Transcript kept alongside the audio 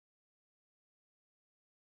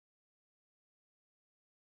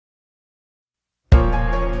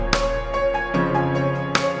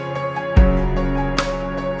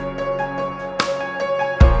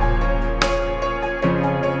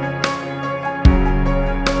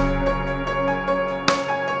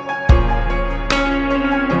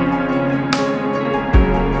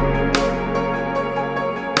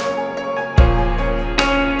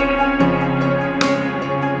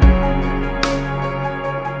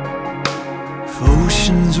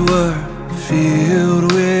Oceans were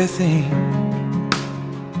filled with ink,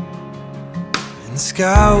 and the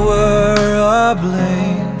sky were a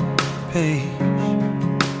blank page.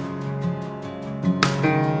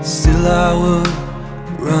 Still I would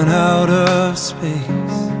run out of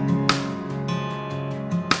space,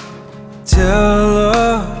 tell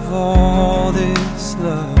of all this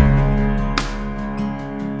love.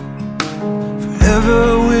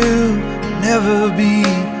 Forever will never be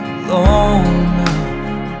long enough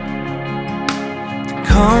to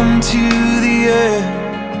come to the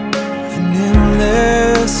end of an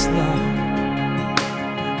endless love.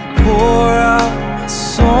 Pour out my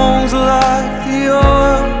songs like the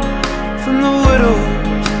oil from the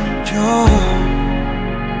widow's jar.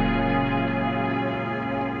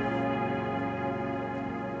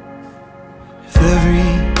 If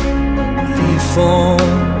every leaf on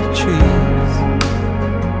the trees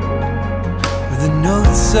were the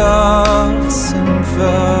notes of a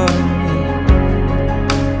symphony,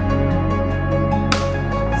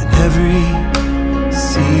 and every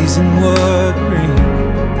season would bring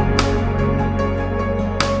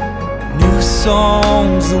new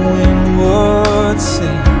songs the wind would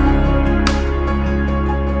sing.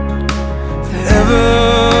 Forever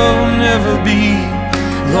will never be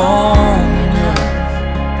long enough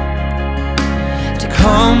to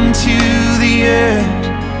come to the end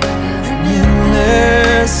of an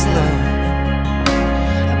endless love.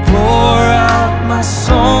 I pour out my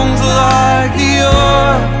songs like the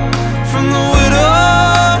oil from the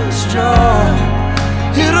widow's jar.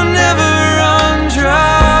 It'll never run dry.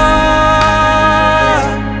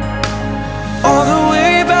 All the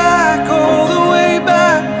way back, all the way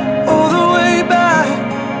back, all the way back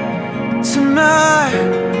to my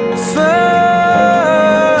first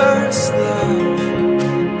love.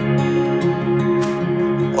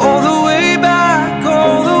 All the way back,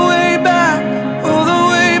 all the way back, all the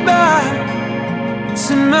way back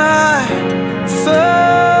to my first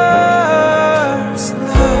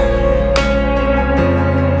love.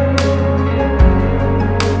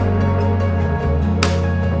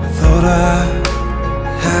 I thought I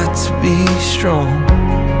had to be strong,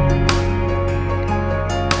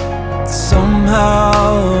 somehow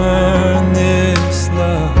earn this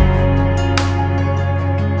love.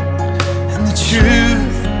 And the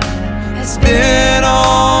truth has been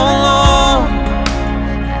all along,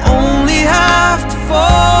 I only have to fall.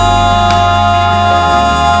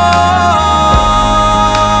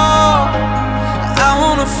 I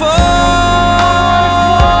wanna fall.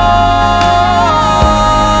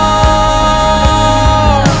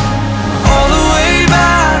 All the way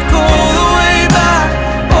back, all the way back,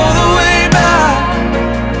 all the way back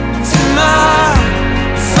to my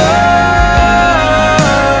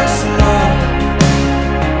first love.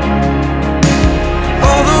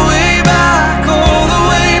 All the way back, all the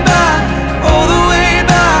way back, all the way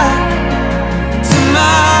back to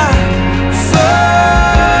my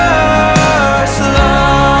first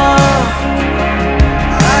love.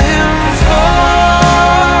 I am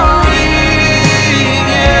falling,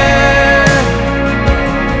 yeah,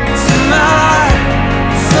 to my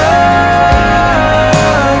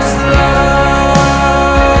first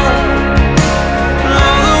love.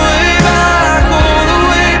 All the way back, all the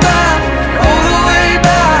way back, all the way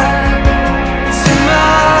back to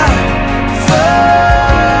my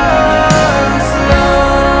first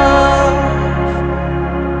love.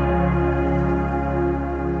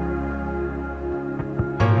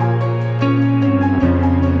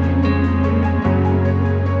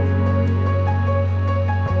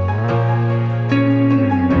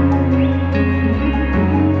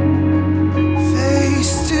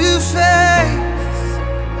 Face to face,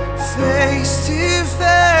 face to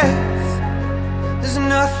face, there's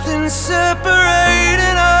nothing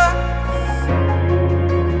separating us.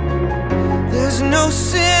 There's no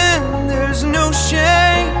sin, there's no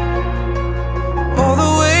shame. All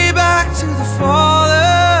the way back to the Father.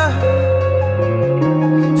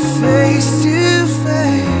 Face to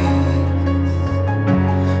face,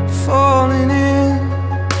 falling in.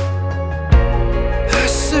 I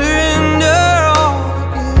surrender all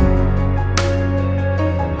again.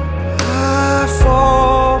 I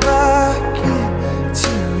fall back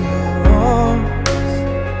into your arms.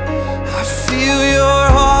 I feel your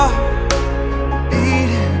heart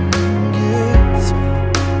beating against me.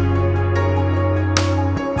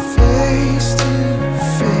 Face to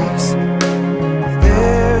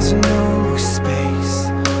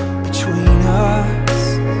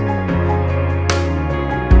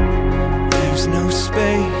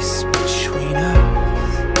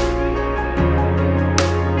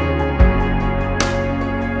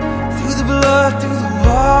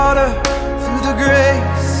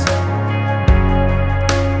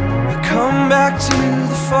to